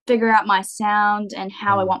figure out my sound and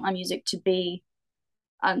how I want my music to be,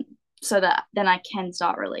 so that then I can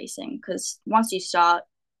start releasing, because once you start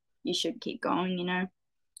you should keep going.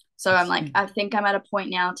 So I'm like, I think I'm at a point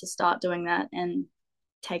now to start doing that and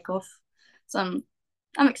take off. So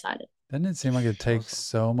I'm excited. Doesn't it seem like it takes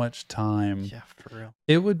so much time? Yeah, for real.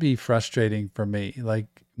 It would be frustrating for me, like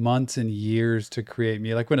months and years to create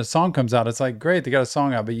me. Like when a song comes out, it's like, great, they got a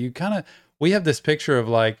song out, but we have this picture of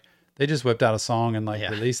like they just whipped out a song and like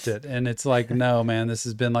released it. And it's like, no, man, this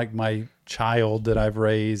has been like my child that I've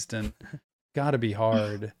raised, and gotta be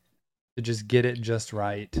hard to just get it just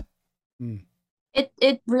right.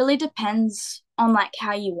 It really depends on like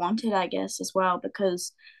how you want it, I guess, as well,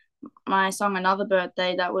 because my song Another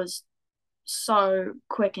Birthday, that was so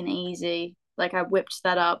quick and easy. Like I whipped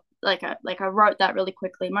that up. Like I wrote that really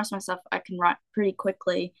quickly. Most of my stuff I can write pretty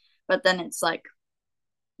quickly, but then it's like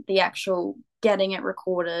the actual getting it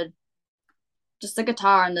recorded, just the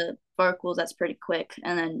guitar and the vocals, that's pretty quick,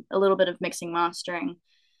 and then a little bit of mixing mastering.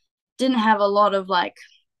 Didn't have a lot of like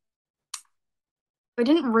we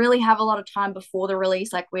didn't really have a lot of time before the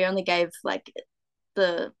release. Like we only gave like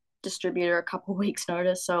the distributor a couple weeks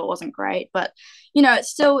notice, so it wasn't great. But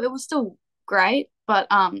it was still great. But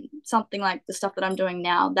something like the stuff that I'm doing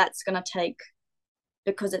now, that's gonna take,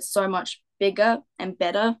 because it's so much bigger and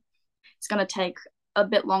better, it's gonna take a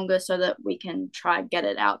bit longer so that we can try get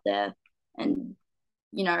it out there and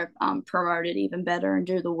promote it even better and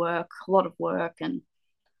do the work, a lot of work and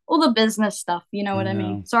all the business stuff. You know what I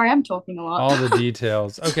mean? Sorry, I'm talking a lot. All the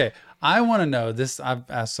details. Okay. I want to know this. I've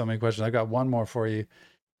asked so many questions. I got one more for you.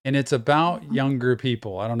 And it's about younger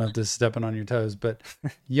people. I don't know if this is stepping on your toes, but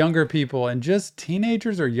younger people and just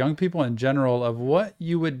teenagers or young people in general, of what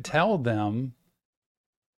you would tell them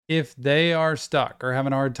if they are stuck or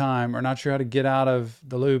having a hard time or not sure how to get out of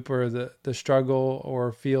the loop or the struggle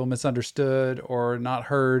or feel misunderstood or not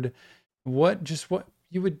heard. What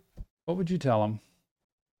would you tell them?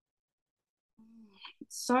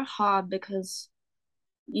 It's so hard because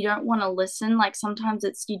you don't want to listen. Like sometimes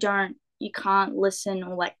you can't listen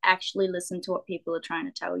or like actually listen to what people are trying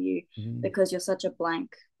to tell you because you're such a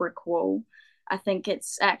blank brick wall. I think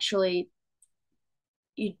it's actually,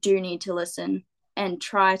 you do need to listen and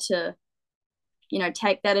try to,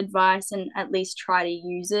 take that advice and at least try to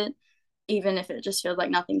use it. Even if it just feels like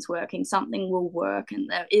nothing's working, something will work, and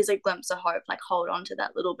there is a glimpse of hope. Like hold on to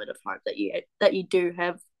that little bit of hope that you do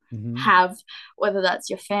have, whether that's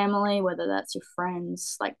your family, whether that's your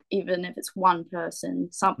friends, like even if it's one person,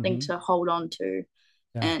 something to hold on to,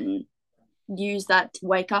 and use that to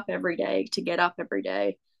wake up every day, to get up every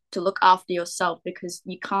day, to look after yourself, because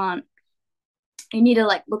you need to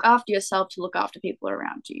like look after yourself to look after people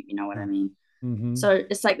around you. You know what I mean? So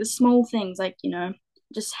it's like the small things, like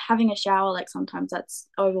just having a shower. Like sometimes that's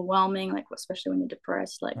overwhelming, like especially when you're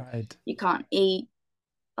depressed, like you can't eat,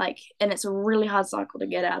 like, and it's a really hard cycle to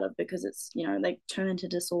get out of, because it's they turn into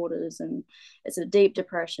disorders and it's a deep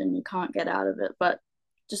depression, you can't get out of it. But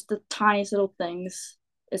just the tiniest little things,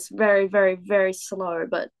 it's very, very, very slow,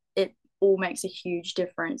 but it all makes a huge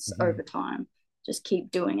difference over time. Just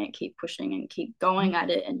keep doing it, keep pushing, and keep going at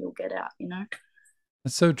it, and you'll get out.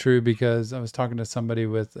 That's so true, because I was talking to somebody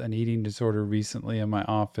with an eating disorder recently in my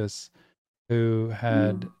office who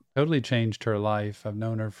had totally changed her life. I've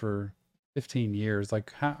known her for 15 years,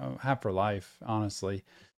 like half her life, honestly.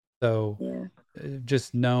 So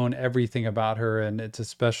just known everything about her, and it's a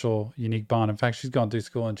special, unique bond. In fact, she's gone through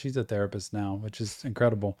school and she's a therapist now, which is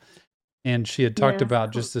incredible. And she had talked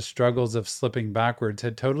about just the struggles of slipping backwards,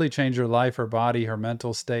 had totally changed her life, her body, her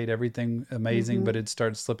mental state, everything amazing, but it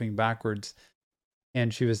started slipping backwards.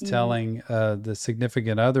 And she was telling the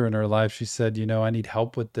significant other in her life, she said, I need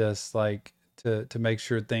help with this, like to make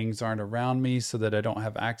sure things aren't around me so that I don't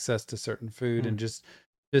have access to certain food, and just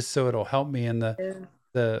so it'll help me. And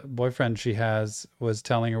the boyfriend she has was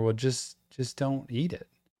telling her, well, just don't eat it.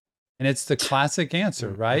 And it's the classic answer,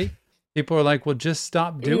 right? People are like, well, just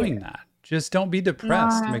stop doing that. Just don't be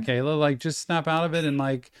depressed, Mikayla. Like, just snap out of it and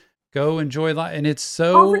like go enjoy life. And it's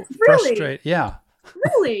so really? frustrating. Yeah.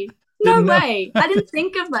 Really? No way. I didn't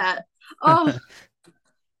think of that. Oh,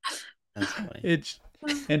 that's funny.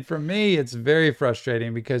 And for me, it's very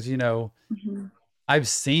frustrating because, I've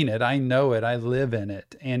seen it. I know it. I live in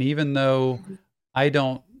it. And even though I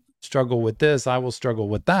don't struggle with this, I will struggle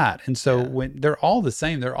with that. And so when they're all the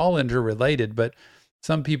same, they're all interrelated, but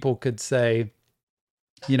some people could say,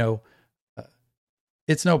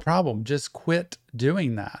 it's no problem. Just quit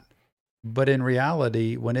doing that. But in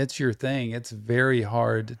reality, when it's your thing, it's very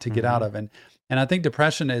hard to get out of. And I think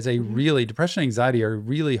depression and anxiety are a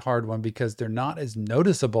really hard one, because they're not as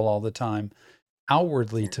noticeable all the time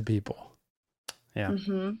outwardly to people. Yeah.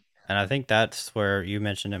 And I think that's where you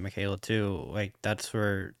mentioned it, Mikayla, too. Like that's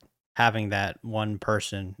where having that one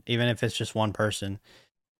person, even if it's just one person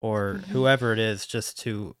or whoever it is, just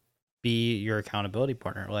to be your accountability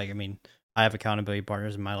partner. Like, I mean, I have accountability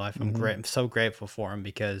partners in my life. I'm so grateful for them,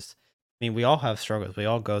 because I mean, we all have struggles. We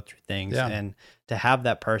all go through things, and to have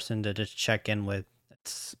that person to just check in with,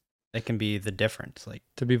 it can be the difference. Like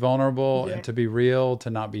to be vulnerable and to be real, to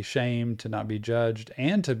not be shamed, to not be judged,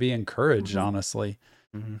 and to be encouraged, honestly,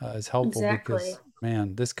 is helpful because,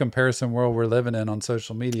 man, this comparison world we're living in on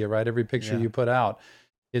social media, right? Every picture you put out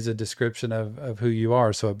is a description of who you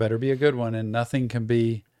are. So it better be a good one, and nothing can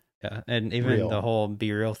be and even real. the whole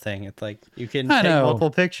be real thing. It's like you can take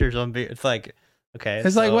multiple pictures on it's like, okay,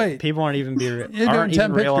 it's like, wait, people aren't even be real. You're doing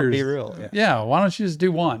 10 pictures. Be real. Yeah, why don't you just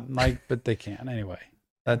do one? Like, but they can't anyway.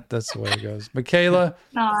 That's the way it goes. Mikayla,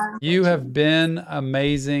 you have been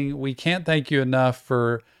amazing. We can't thank you enough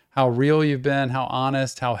for how real you've been, how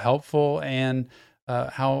honest, how helpful, and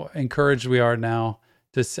how encouraged we are now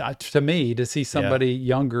to see somebody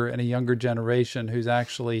younger in a younger generation who's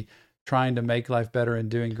actually trying to make life better and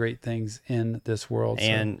doing great things in this world.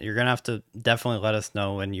 And you're going to have to definitely let us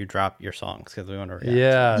know when you drop your songs because we want to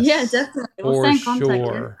react. Yeah, definitely. We'll stay in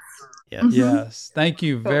contact. Yes. Thank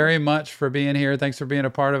you very much for being here. Thanks for being a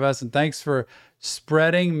part of us. And thanks for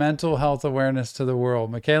spreading mental health awareness to the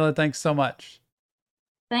world. Mikayla, thanks so much.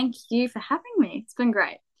 Thank you for having me. It's been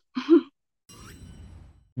great.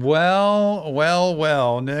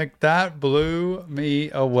 Well, Nick, that blew me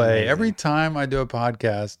away. Amazing. Every time I do a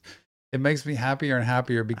podcast, it makes me happier and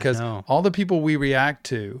happier because all the people we react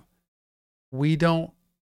to, we don't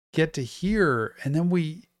get to hear, and then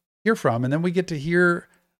we hear from, and then we get to hear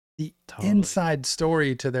the inside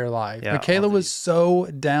story to their life. Mikayla was so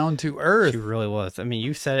down to earth. She really was. I mean,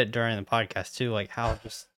 you said it during the podcast too, like how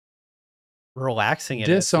just relaxing it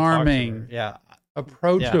is. Disarming.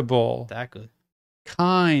 Approachable. Exactly.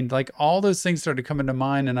 Kind. Like all those things started coming to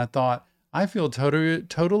mind, and I thought, I feel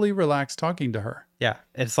totally relaxed talking to her. Yeah.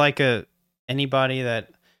 It's like anybody that,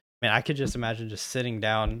 I mean, I could just imagine just sitting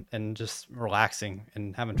down and just relaxing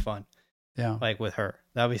and having fun. Yeah. Like with her.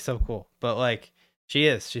 That'd be so cool. But like,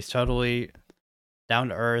 she's totally down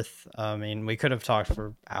to earth. I mean, we could have talked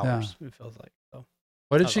for hours. It feels like. So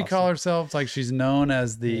what did she call herself? Like she's known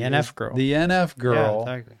as the NF girl. The NF girl.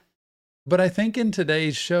 Yeah, exactly. But I think in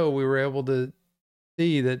today's show we were able to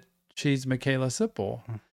see that she's Mikayla Sippel.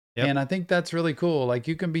 Yep. And I think that's really cool. Like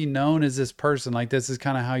you can be known as this person. Like this is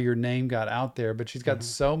kind of how your name got out there. But she's got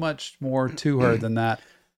so much more to her than that.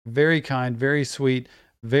 Very kind, very sweet.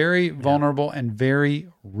 Very vulnerable and very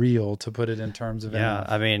real, to put it in terms of NF.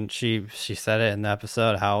 I mean, she said it in the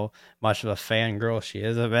episode how much of a fangirl she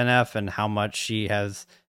is of NF and how much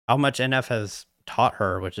NF has taught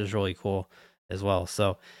her, which is really cool as well.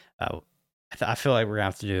 So I feel like we're gonna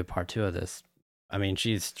have to do a part 2 of this. I mean,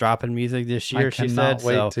 she's dropping music this year. She said,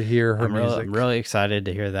 wait to hear her music. I'm really excited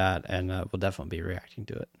to hear that, and we'll definitely be reacting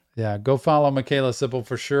to it. Yeah, go follow Mikayla Sippel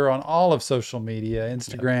for sure on all of social media,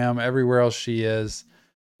 Instagram, everywhere else she is.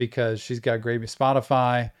 Because she's got great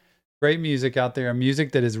Spotify, great music out there,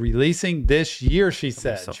 music that is releasing this year, she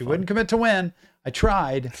said. She wouldn't commit to when. I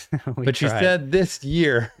tried, but she said this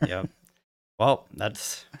year. Yep. Well, that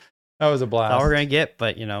was a blast. That's all we're going to get,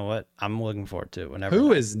 but you know what? I'm looking forward to it whenever.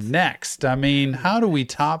 Who is next? I mean, how do we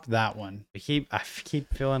top that one? I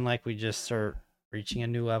keep feeling like we just are reaching a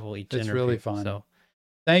new level each interview. It's really fun. So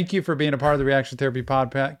thank you for being a part of the Reaction Therapy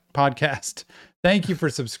podcast. Thank you for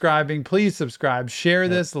subscribing. Please subscribe, share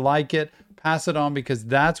this, like it, pass it on, because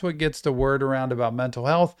that's what gets the word around about mental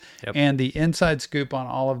health and the inside scoop on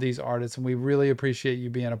all of these artists. And we really appreciate you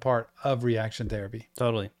being a part of Reaction Therapy.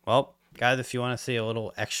 Totally. Well, guys, if you want to see a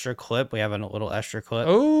little extra clip, we have a little extra clip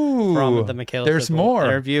from the Mikayla Sippel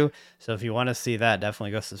interview. So if you want to see that, definitely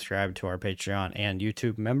go subscribe to our Patreon and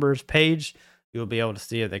YouTube members page. You'll be able to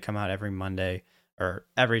see it. They come out every Monday, or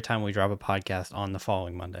every time we drop a podcast on the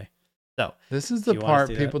following Monday. So this is the part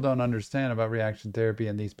people don't understand about Reaction Therapy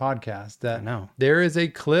and these podcasts, that there is a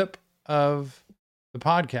clip of the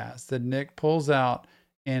podcast that Nick pulls out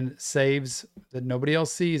and saves that nobody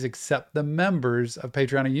else sees except the members of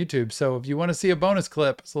Patreon and YouTube. So if you want to see a bonus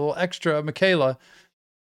clip, it's a little extra of Mikayla,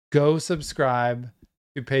 go subscribe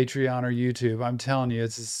to Patreon or YouTube. I'm telling you,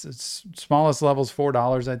 it's smallest levels,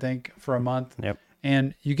 $4, I think, for a month. Yep.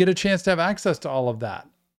 And you get a chance to have access to all of that.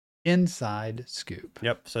 Inside scoop.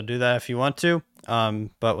 Yep. So do that if you want to.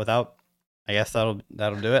 But without, I guess that'll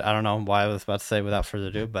do it. I don't know why I was about to say without further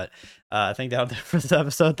ado, but I think that'll do it for this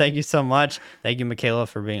episode. Thank you so much. Thank you, Mikayla,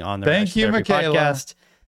 for being on the Reaction Therapy podcast.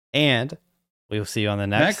 And we will see you on the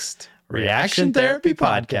next Reaction Therapy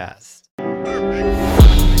podcast.